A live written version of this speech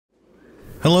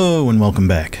Hello and welcome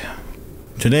back.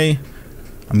 Today,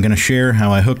 I'm going to share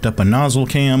how I hooked up a Nozzle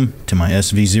Cam to my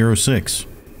SV06.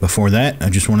 Before that,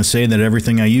 I just want to say that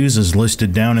everything I use is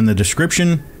listed down in the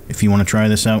description if you want to try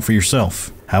this out for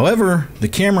yourself. However, the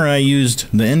camera I used,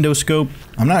 the endoscope,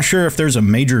 I'm not sure if there's a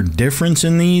major difference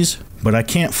in these, but I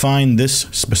can't find this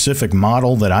specific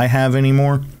model that I have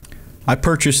anymore. I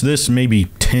purchased this maybe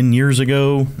 10 years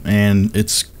ago, and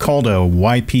it's called a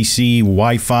YPC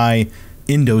Wi-Fi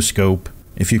endoscope,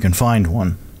 if you can find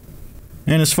one.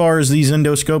 And as far as these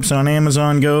endoscopes on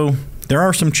Amazon go, there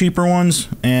are some cheaper ones,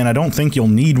 and I don't think you'll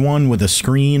need one with a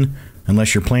screen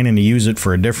unless you're planning to use it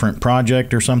for a different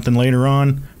project or something later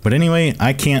on. But anyway,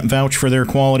 I can't vouch for their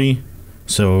quality,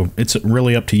 so it's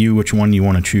really up to you which one you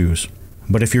want to choose.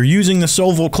 But if you're using the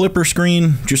SOVOL Klipper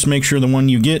Screen, just make sure the one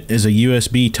you get is a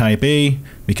USB Type A,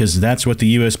 because that's what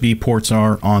the USB ports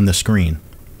are on the screen.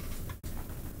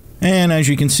 And as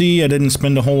you can see, I didn't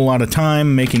spend a whole lot of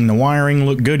time making the wiring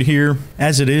look good here.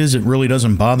 As it is, it really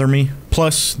doesn't bother me.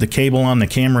 Plus, the cable on the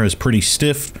camera is pretty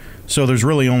stiff, so there's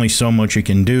really only so much you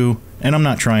can do, and I'm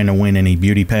not trying to win any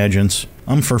beauty pageants.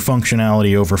 I'm for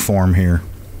functionality over form here.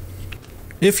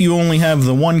 If you only have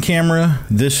the one camera,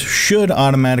 this should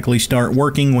automatically start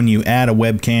working when you add a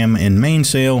webcam in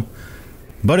Mainsail.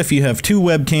 But if you have two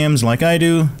webcams like I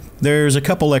do, there's a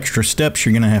couple extra steps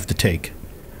you're going to have to take.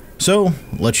 So,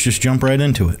 let's just jump right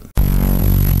into it.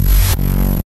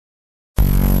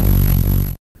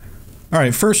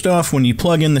 Alright, first off, when you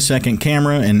plug in the second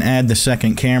camera and add the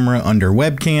second camera under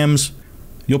webcams,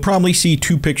 you'll probably see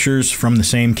two pictures from the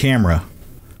same camera.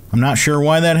 I'm not sure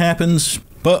why that happens,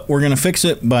 but we're going to fix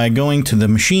it by going to the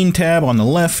Machine tab on the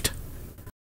left.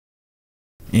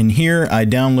 In here, I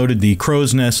downloaded the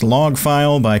Crow's Nest log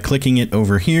file by clicking it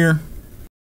over here.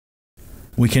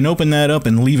 We can open that up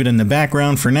and leave it in the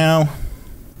background for now.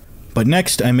 But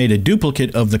next, I made a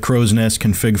duplicate of the Crow's Nest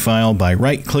config file by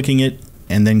right-clicking it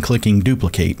and then clicking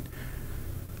Duplicate.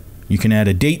 You can add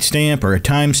a date stamp or a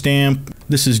time stamp.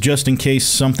 This is just in case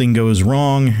something goes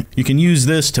wrong. You can use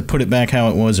this to put it back how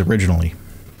it was originally.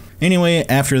 Anyway,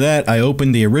 after that, I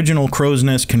opened the original Crow's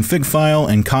Nest config file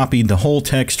and copied the whole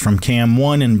text from Cam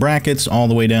 1 in brackets all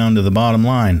the way down to the bottom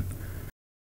line.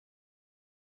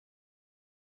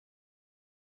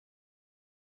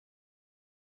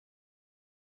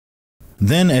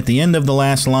 Then at the end of the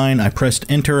last line, I pressed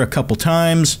enter a couple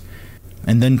times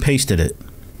and then pasted it.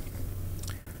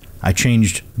 I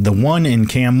changed the 1 in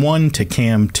Cam 1 to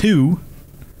Cam 2,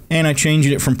 and I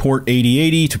changed it from port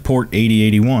 8080 to port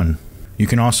 8081. You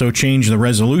can also change the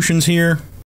resolutions here.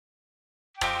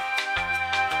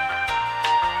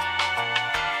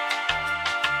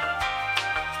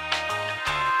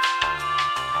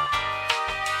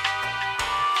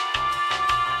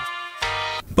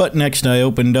 But next I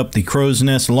opened up the Crow's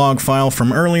Nest log file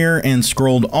from earlier and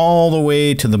scrolled all the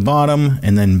way to the bottom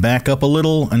and then back up a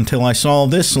little until I saw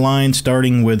this line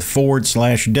starting with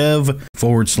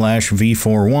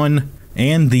 /dev/v41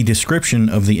 and the description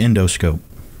of the endoscope.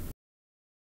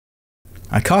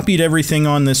 I copied everything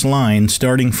on this line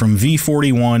starting from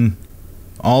v41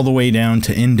 all the way down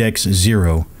to index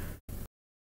 0.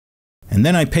 And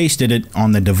then I pasted it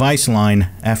on the device line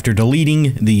after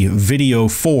deleting the video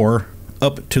 4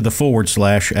 up to the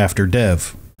 / after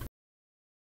dev.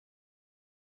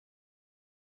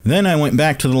 Then I went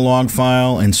back to the log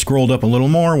file and scrolled up a little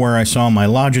more where I saw my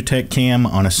Logitech cam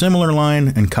on a similar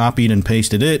line and copied and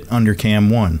pasted it under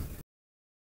Cam 1.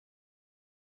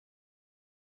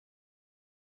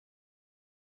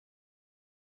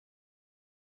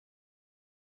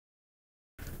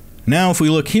 Now if we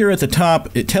look here at the top,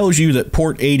 it tells you that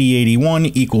port 8081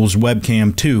 equals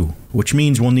webcam 2, which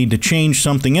means we'll need to change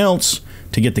something else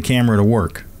to get the camera to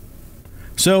work.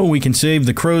 So we can save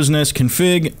the Crow's Nest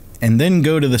config and then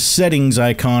go to the settings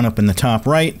icon up in the top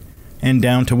right and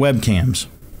down to webcams.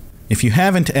 If you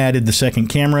haven't added the second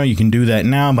camera, you can do that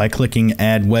now by clicking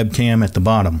add webcam at the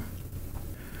bottom.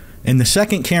 In the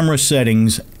second camera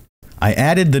settings, I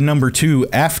added the number 2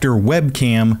 after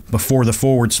webcam before the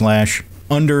 /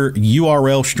 under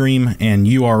URL stream and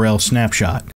URL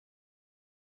snapshot.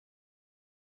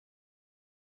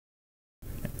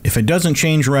 If it doesn't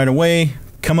change right away,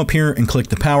 come up here and click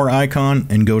the power icon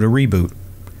and go to reboot.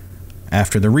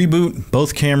 After the reboot,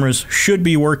 both cameras should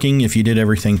be working if you did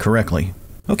everything correctly.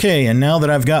 Okay, and now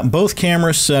that I've got both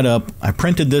cameras set up, I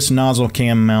printed this Nozzle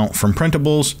Cam mount from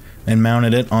Printables and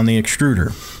mounted it on the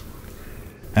extruder.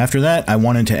 After that, I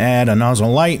wanted to add a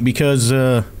nozzle light because,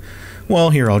 well,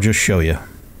 here, I'll just show you.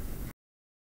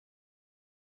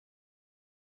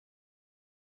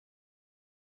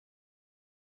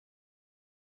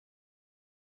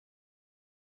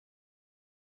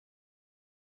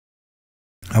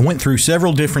 I went through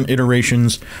several different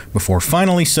iterations before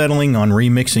finally settling on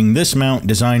remixing this mount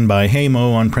designed by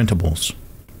Haymo on printables.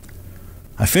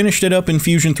 I finished it up in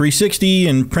Fusion 360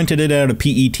 and printed it out of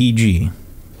PETG.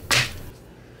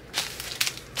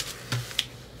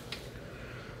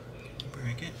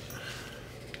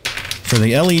 For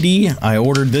the LED, I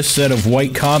ordered this set of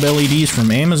white cob LEDs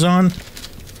from Amazon,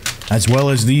 as well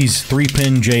as these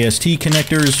 3-pin JST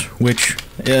connectors, which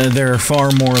they're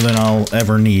far more than I'll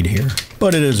ever need here.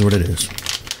 But it is what it is.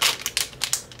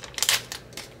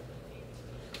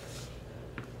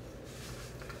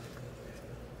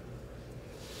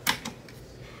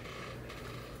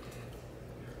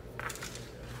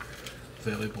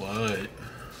 Very bright.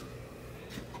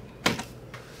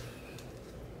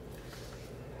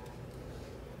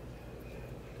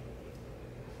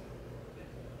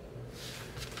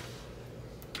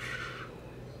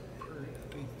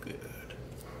 Pretty good.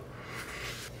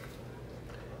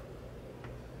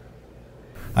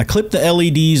 I clipped the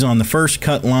LEDs on the first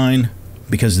cut line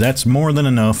because that's more than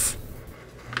enough.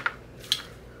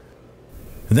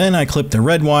 Then I clipped the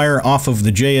red wire off of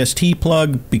the JST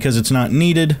plug because it's not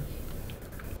needed.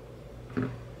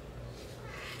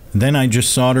 Then I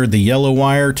just soldered the yellow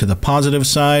wire to the positive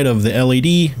side of the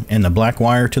LED and the black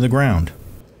wire to the ground.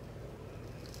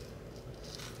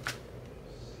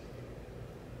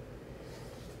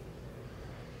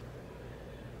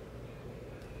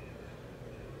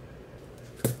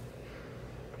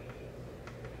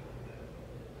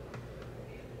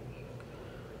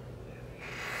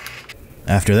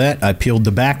 After that, I peeled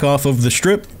the back off of the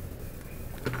strip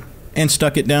and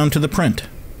stuck it down to the print.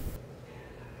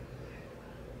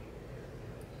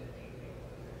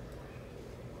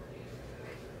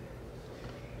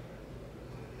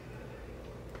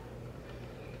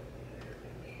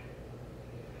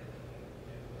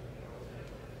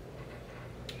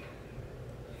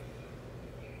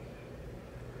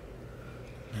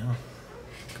 Now,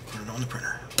 put it on the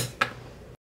printer.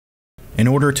 In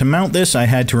order to mount this, I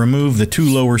had to remove the 2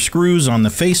 lower screws on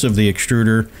the face of the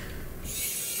extruder.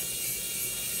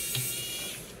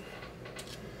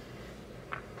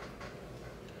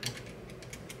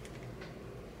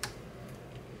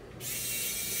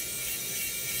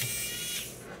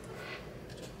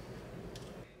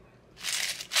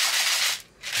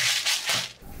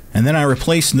 And then I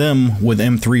replaced them with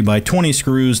M3x20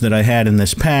 screws that I had in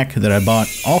this pack that I bought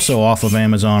also off of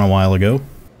Amazon a while ago.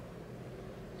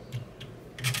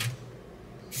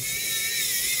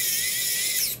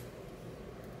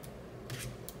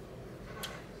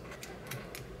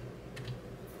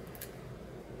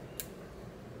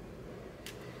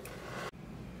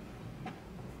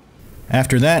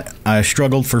 After that, I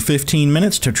struggled for 15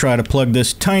 minutes to try to plug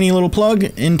this tiny little plug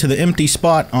into the empty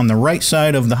spot on the right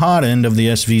side of the hot end of the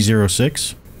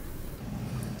SV06.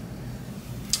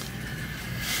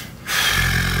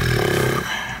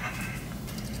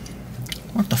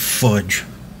 What the fudge?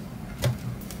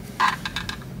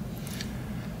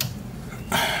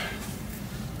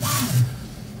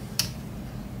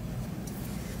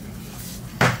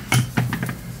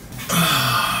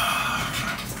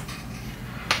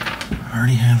 I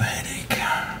already have a headache.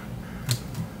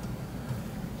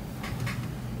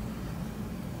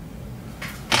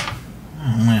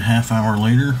 Only a half hour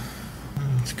later.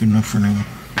 It's good enough for now.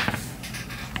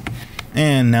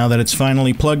 And now that it's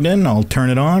finally plugged in, I'll turn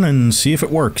it on and see if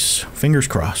it works. Fingers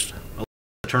crossed. I'll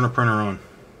turn the printer on.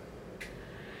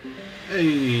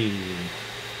 Hey!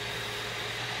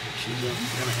 She's not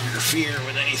gonna interfere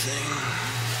with anything.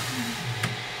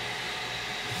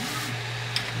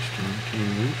 Just turn the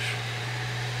can loose.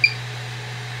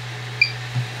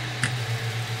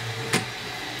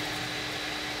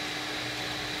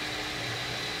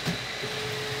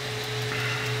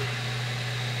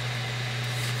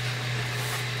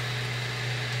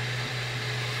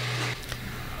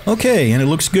 Okay, and it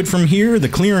looks good from here. The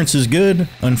clearance is good.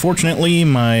 Unfortunately,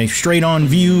 my straight-on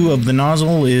view of the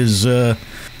nozzle is,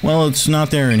 well, it's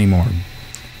not there anymore.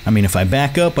 I mean, if I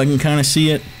back up, I can kind of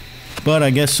see it, but I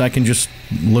guess I can just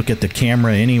look at the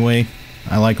camera anyway.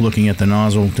 I like looking at the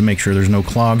nozzle to make sure there's no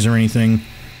clogs or anything.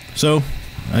 So,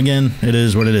 again, it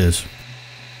is what it is.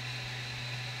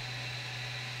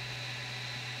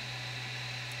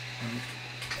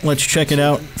 Let's check it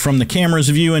out from the camera's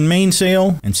view in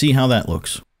mainsail and see how that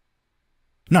looks.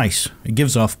 Nice. It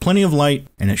gives off plenty of light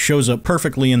and it shows up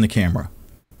perfectly in the camera.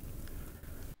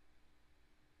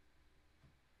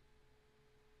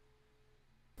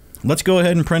 Let's go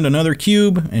ahead and print another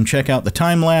cube and check out the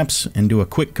time lapse and do a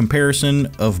quick comparison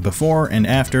of before and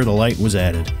after the light was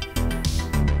added.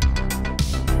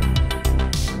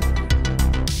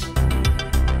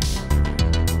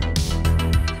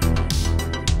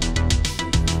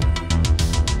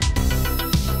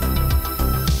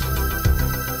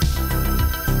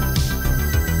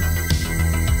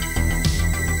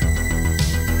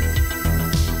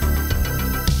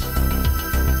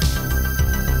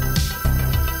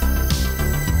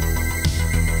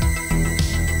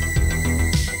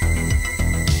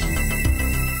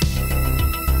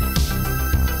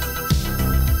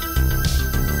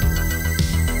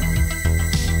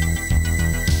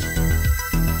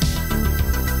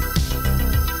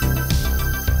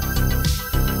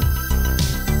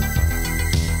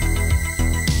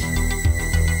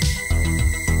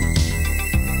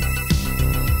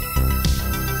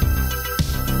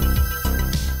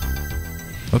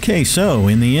 Okay, so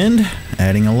in the end,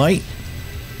 adding a light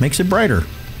makes it brighter.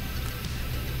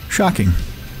 Shocking.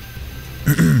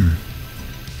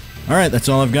 Alright, that's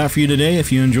all I've got for you today.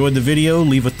 If you enjoyed the video,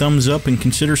 leave a thumbs up and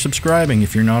consider subscribing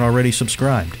if you're not already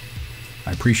subscribed.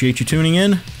 I appreciate you tuning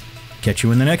in. Catch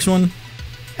you in the next one.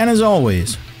 And as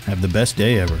always, have the best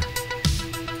day ever.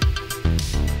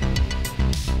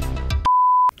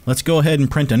 Let's go ahead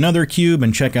and print another cube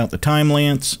and check out the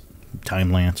timelapse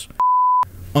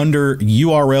under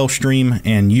URL stream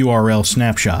and URL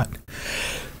snapshot.